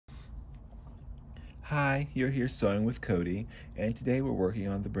Hi, you're here sewing with Cody, and today we're working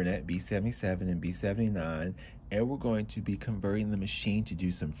on the bernette b77 and b79, and we're going to be converting the machine to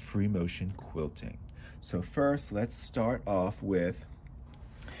do some free motion quilting. So first, let's start off with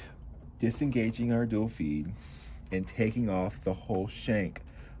disengaging our dual feed and taking off the whole shank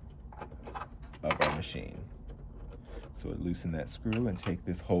of our machine. So loosen that screw and take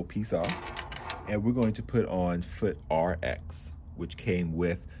this whole piece off, and we're going to put on foot RX, which came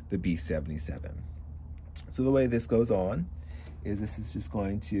with the b77. So the way this goes on is this is just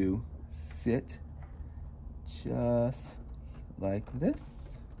going to sit just like this.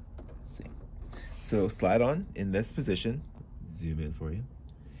 Let's see. So slide on in this position. Zoom in for you.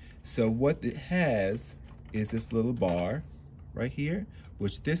 So what it has is this little bar right here,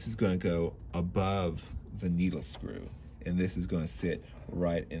 which this is going to go above the needle screw, and this is going to sit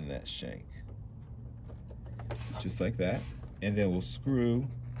right in that shank. So just like that, and then we'll screw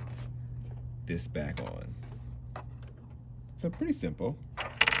this back on. So pretty simple.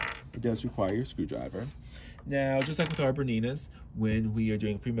 It does require your screwdriver. Now, just like with our berninas, when we are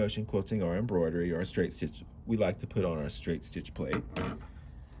doing free motion quilting or embroidery or straight stitch, we like to put on our straight stitch plate.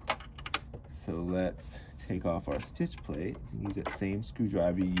 So let's take off our stitch plate and use that same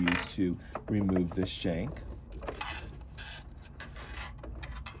screwdriver you use to remove the shank.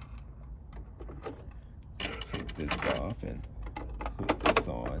 Take this off and put this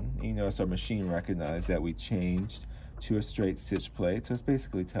on. You notice our machine recognized that we changed to a straight stitch plate, so it's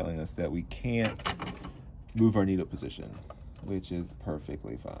basically telling us that we can't move our needle position, which is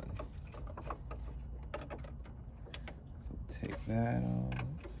perfectly fine. So take that off.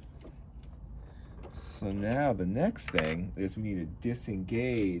 So now the next thing is we need to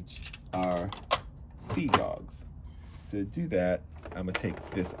disengage our feed dogs. So to do that, I'm gonna take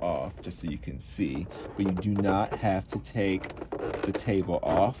this off just so you can see, but you do not have to take the table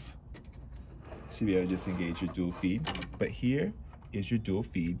off to be able to disengage your dual feed. But here is your dual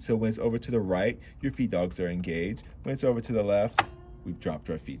feed. So when it's over to the right, your feed dogs are engaged. When it's over to the left, we've dropped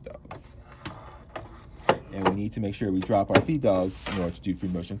our feed dogs. And we need to make sure we drop our feed dogs in order to do free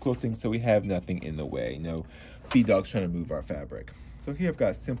motion quilting so we have nothing in the way. No feed dogs trying to move our fabric. So here I've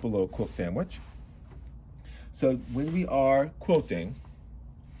got a simple little quilt sandwich. So when we are quilting,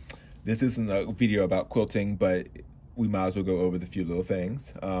 this isn't a video about quilting, but we might as well go over the few little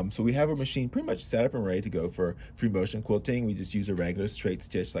things. So we have our machine pretty much set up and ready to go for free motion quilting. We just use a regular straight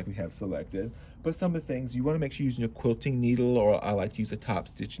stitch like we have selected. But some of the things, you want to make sure you're using a quilting needle, or I like to use a top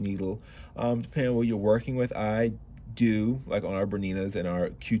stitch needle. Depending on what you're working with, I do, like on our berninas and our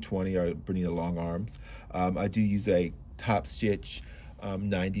Q20, our bernina long arms, I do use a top stitch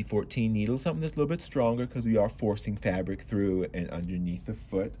 90-14 needle, something that's a little bit stronger because we are forcing fabric through and underneath the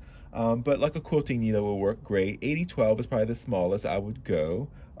foot. But like a quilting needle will work great. 80-12 is probably the smallest I would go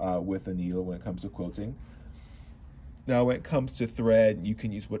with a needle when it comes to quilting. Now when it comes to thread, you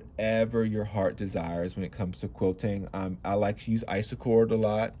can use whatever your heart desires when it comes to quilting. I like to use isocord a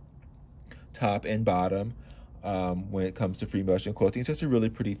lot, top and bottom, when it comes to free motion quilting. It's just a really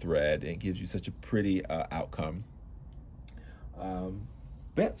pretty thread, and it gives you such a pretty outcome.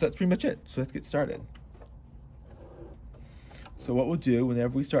 But yeah, so that's pretty much it. So let's get started. So what we'll do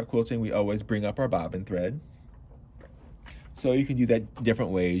whenever we start quilting, we always bring up our bobbin thread. So you can do that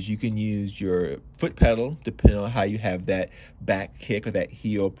different ways. You can use your foot pedal, depending on how you have that back kick or that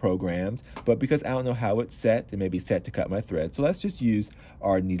heel programmed. But because I don't know how it's set, it may be set to cut my thread. So let's just use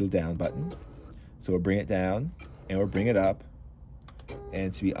our needle down button. So we'll bring it down and we'll bring it up.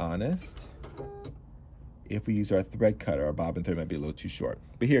 And to be honest, if we use our thread cutter, our bobbin thread might be a little too short.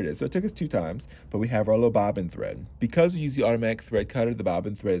 But here it is. So it took us 2 times, but we have our little bobbin thread. Because we use the automatic thread cutter, the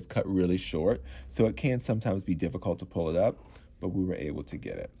bobbin thread is cut really short, so it can sometimes be difficult to pull it up, but we were able to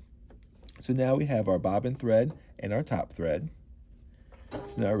get it. So now we have our bobbin thread and our top thread.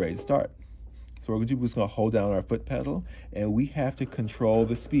 So now we're ready to start. So what we're gonna do is gonna hold down our foot pedal, and we have to control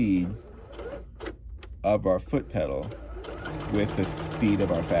the speed of our foot pedal with the speed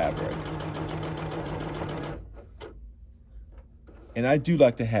of our fabric. And I do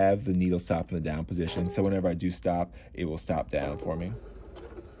like to have the needle stop in the down position, so whenever I do stop, it will stop down for me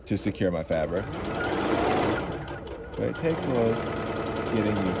to secure my fabric. But it takes a little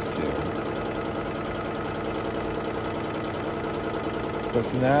getting used to. But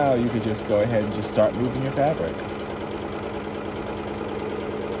so now you could just go ahead and just start moving your fabric.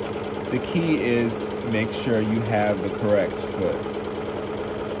 The key is make sure you have the correct foot.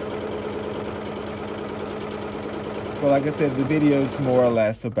 Well, like I said, the video is more or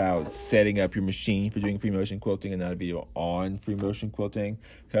less about setting up your machine for doing free motion quilting and not a video on free motion quilting.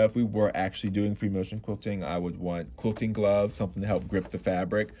 So if we were actually doing free motion quilting, I would want quilting gloves, something to help grip the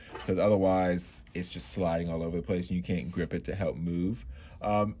fabric, because otherwise it's just sliding all over the place and you can't grip it to help move.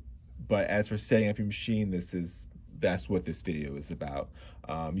 But as for setting up your machine, that's what this video is about.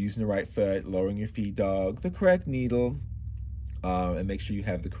 Using the right foot, lowering your feed dog, the correct needle, and make sure you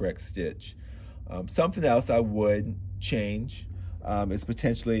have the correct stitch. Something else I would change is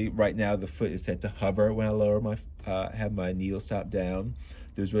potentially, right now the foot is set to hover when I lower my, have my needle stop down.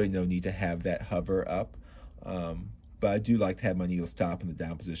 There's really no need to have that hover up. But I do like to have my needle stop in the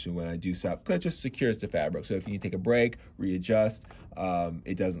down position when I do stop, because it just secures the fabric. So if you need to take a break, readjust,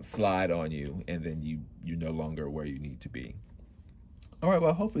 it doesn't slide on you, and then you're no longer where you need to be. All right,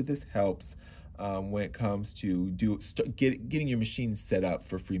 well, hopefully this helps when it comes to getting your machine set up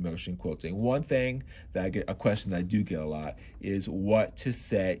for free motion quilting. One thing that a question that I do get a lot is what to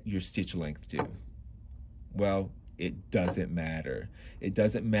set your stitch length to. Well, it doesn't matter. It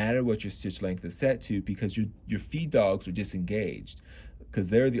doesn't matter what your stitch length is set to, because your feed dogs are disengaged, because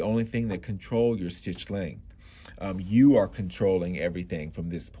they're the only thing that control your stitch length. You are controlling everything from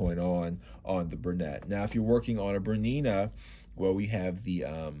this point on the bernette. Now, if you're working on a Bernina, where we have the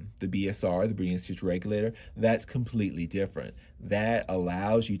BSR, the breeding stitch regulator, that's completely different. That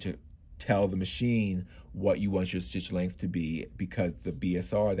allows you to tell the machine what you want your stitch length to be, because the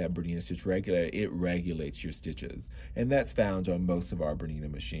BSR, that Bernina stitch regulator, it regulates your stitches. And that's found on most of our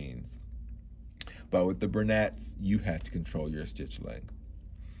Bernina machines. But with the bernettes, you have to control your stitch length.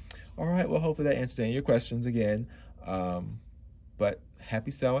 All right, well, hopefully that answers any of your questions again. But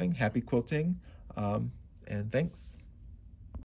happy sewing, happy quilting, and thanks.